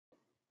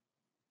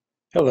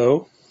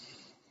Hello,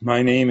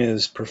 my name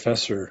is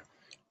Professor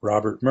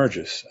Robert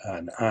Mergis,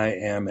 and I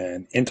am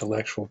an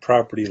intellectual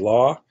property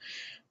law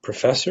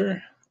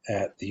professor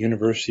at the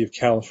University of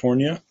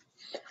California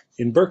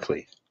in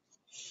Berkeley,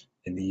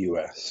 in the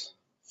US.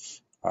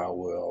 I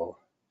will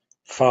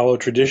follow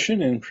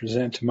tradition and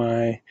present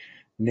my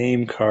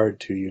name card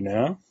to you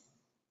now.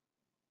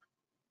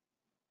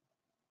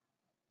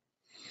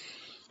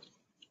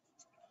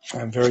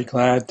 I'm very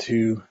glad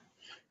to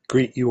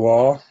greet you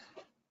all.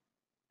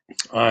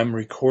 I'm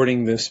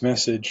recording this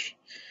message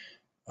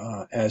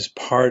as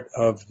part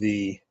of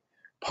the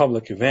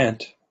public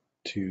event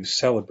to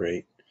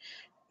celebrate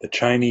the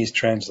Chinese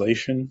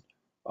translation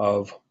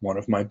of one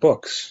of my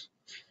books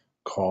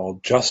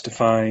called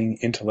Justifying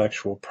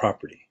Intellectual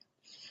Property.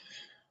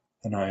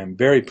 And I am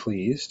very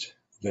pleased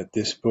that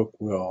this book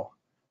will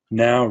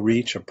now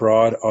reach a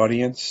broad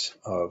audience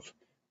of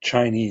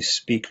Chinese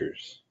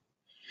speakers.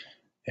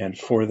 And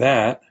for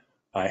that,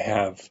 I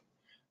have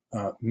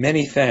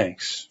many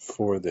thanks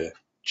for the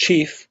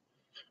chief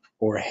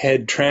or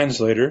head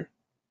translator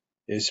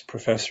is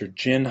Professor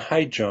Jin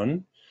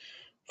Haijun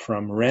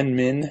from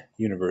Renmin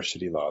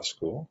University Law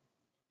School.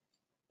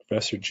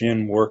 Professor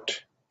Jin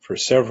worked for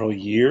several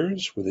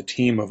years with a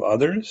team of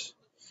others,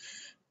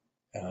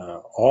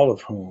 all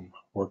of whom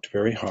worked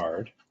very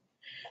hard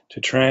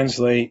to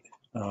translate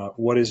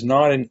what is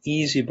not an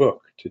easy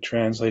book, to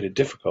translate a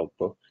difficult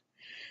book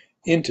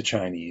into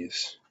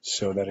Chinese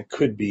so that it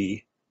could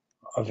be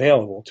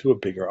available to a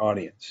bigger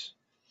audience.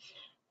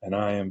 And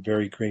I am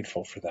very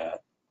grateful for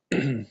that.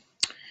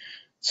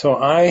 So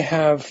I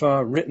have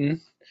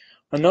written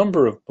a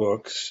number of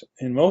books,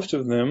 and most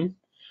of them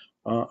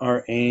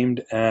are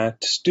aimed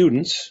at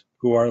students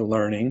who are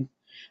learning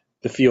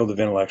the field of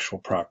intellectual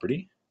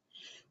property.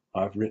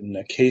 I've written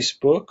a case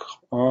book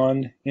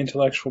on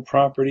intellectual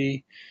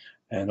property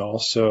and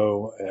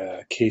also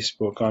a case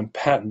book on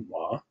patent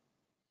law.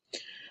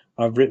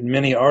 I've written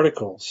many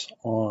articles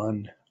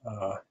on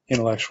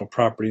intellectual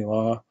property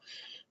law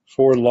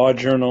for law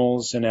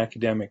journals and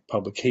academic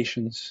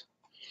publications.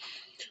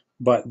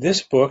 But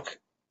this book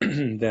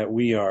that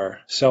we are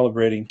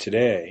celebrating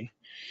today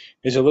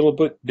is a little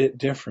bit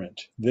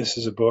different. This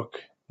is a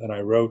book that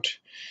I wrote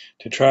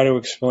to try to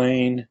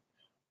explain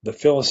the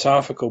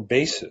philosophical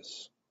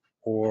basis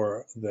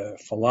or the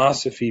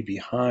philosophy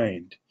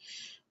behind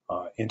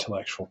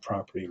intellectual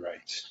property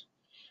rights.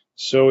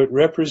 So it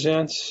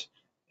represents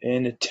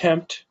an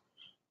attempt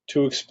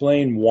to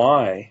explain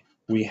why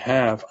we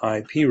have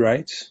IP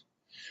rights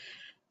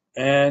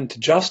and to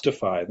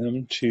justify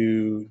them,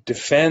 to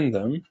defend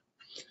them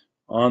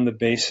on the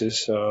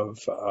basis of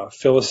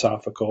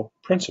philosophical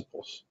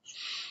principles.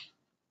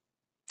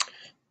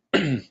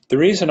 The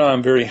reason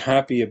I'm very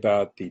happy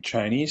about the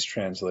Chinese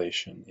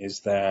translation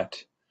is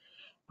that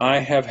I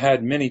have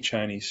had many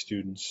Chinese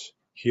students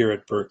here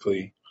at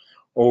Berkeley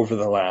over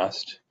the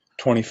last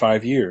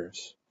 25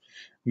 years.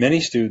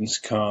 Many students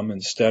come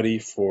and study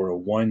for a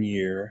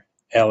one-year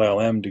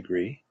LLM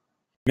degree.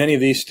 Many of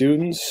these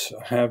students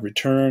have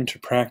returned to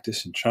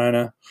practice in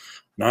China,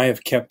 and I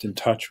have kept in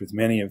touch with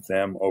many of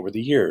them over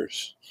the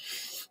years.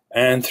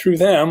 And through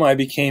them, I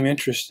became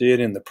interested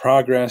in the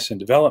progress and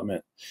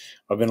development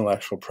of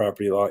intellectual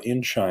property law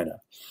in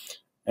China.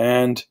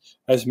 And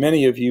as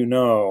many of you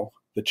know,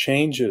 the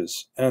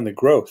changes and the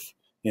growth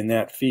in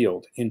that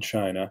field in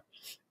China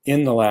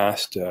in the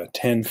last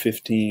 10,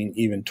 15,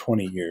 even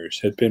 20 years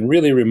have been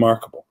really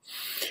remarkable.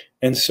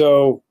 And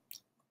so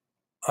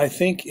I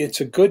think it's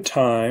a good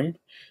time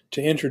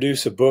to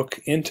introduce a book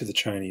into the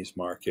Chinese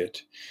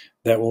market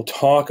that will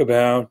talk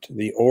about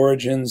the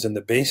origins and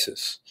the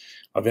basis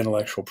of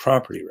intellectual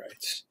property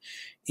rights.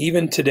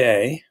 Even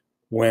today,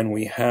 when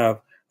we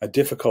have a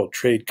difficult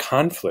trade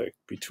conflict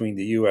between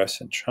the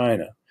US and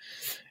China,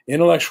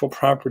 intellectual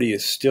property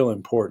is still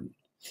important,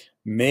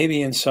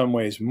 maybe in some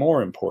ways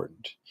more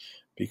important,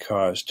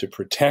 because to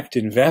protect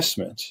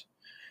investment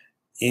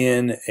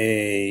in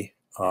a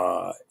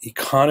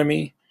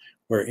economy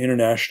where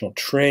international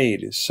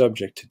trade is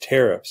subject to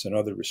tariffs and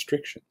other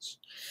restrictions,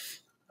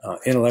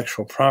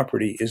 intellectual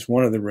property is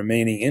one of the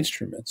remaining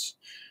instruments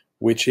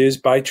which is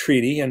by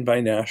treaty and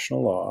by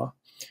national law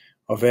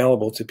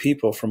available to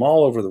people from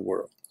all over the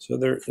world. So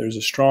there's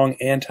a strong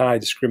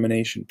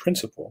anti-discrimination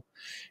principle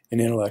in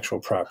intellectual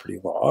property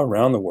law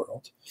around the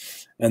world.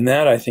 And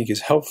that, I think,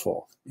 is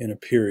helpful in a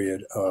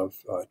period of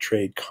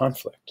trade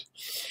conflict.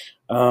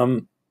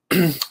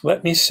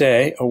 Let me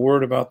say a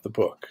word about the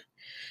book.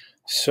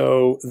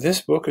 So this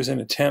book is an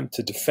attempt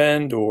to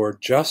defend or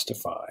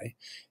justify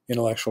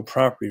intellectual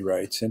property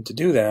rights. And to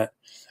do that,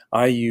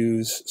 I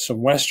use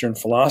some Western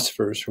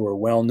philosophers who are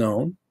well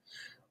known.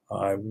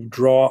 I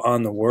draw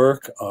on the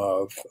work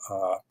of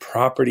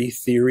property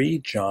theory,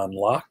 John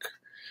Locke,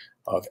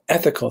 of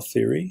ethical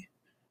theory,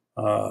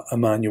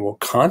 Immanuel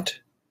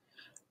Kant,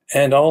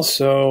 and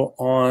also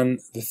on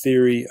the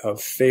theory of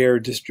fair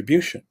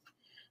distribution.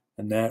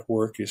 And that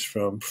work is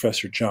from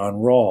Professor John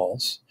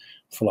Rawls,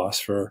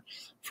 philosopher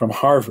from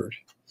Harvard.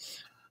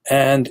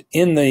 And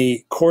in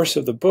the course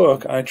of the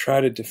book, I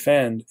try to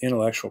defend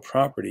intellectual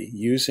property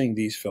using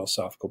these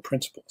philosophical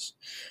principles.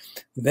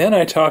 Then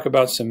I talk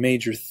about some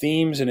major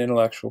themes in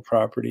intellectual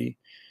property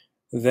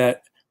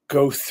that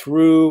go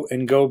through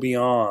and go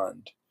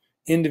beyond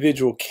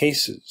individual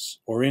cases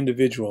or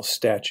individual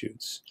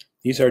statutes.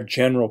 These are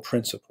general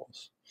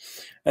principles.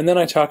 And then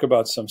I talk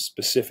about some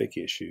specific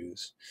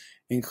issues,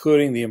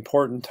 including the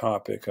important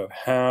topic of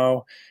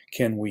how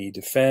can we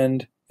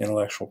defend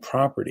intellectual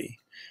property,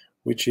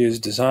 which is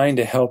designed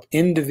to help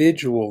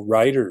individual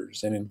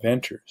writers and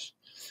inventors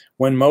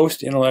when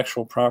most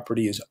intellectual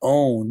property is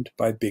owned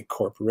by big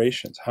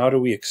corporations. How do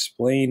we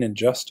explain and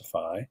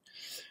justify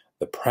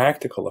the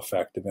practical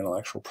effect of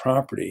intellectual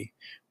property,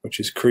 which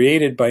is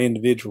created by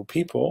individual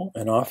people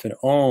and often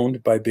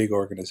owned by big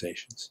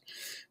organizations?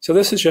 So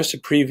this is just a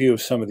preview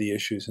of some of the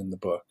issues in the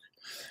book.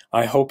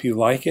 I hope you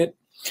like it.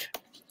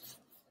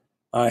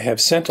 I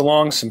have sent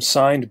along some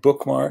signed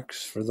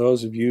bookmarks for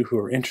those of you who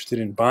are interested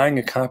in buying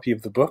a copy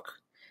of the book.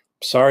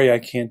 Sorry I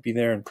can't be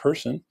there in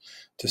person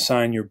to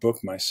sign your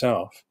book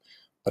myself,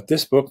 but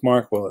this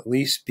bookmark will at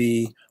least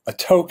be a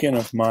token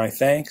of my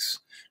thanks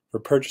for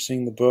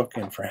purchasing the book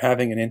and for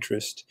having an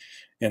interest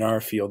in our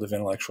field of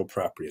intellectual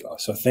property law.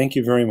 So thank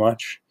you very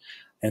much,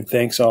 and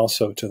thanks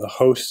also to the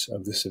hosts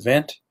of this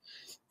event,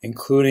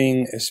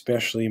 including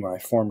especially my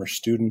former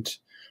student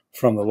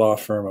from the law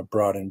firm of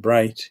Broad and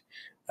Bright,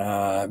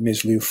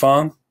 Ms. Liu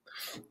Fang.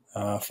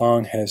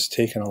 Fang has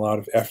taken a lot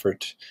of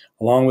effort,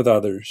 along with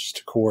others,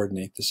 to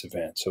coordinate this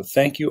event. So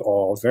thank you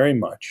all very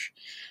much,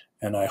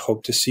 and I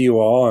hope to see you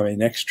all on my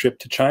next trip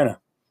to China.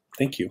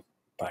 Thank you.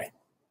 Bye.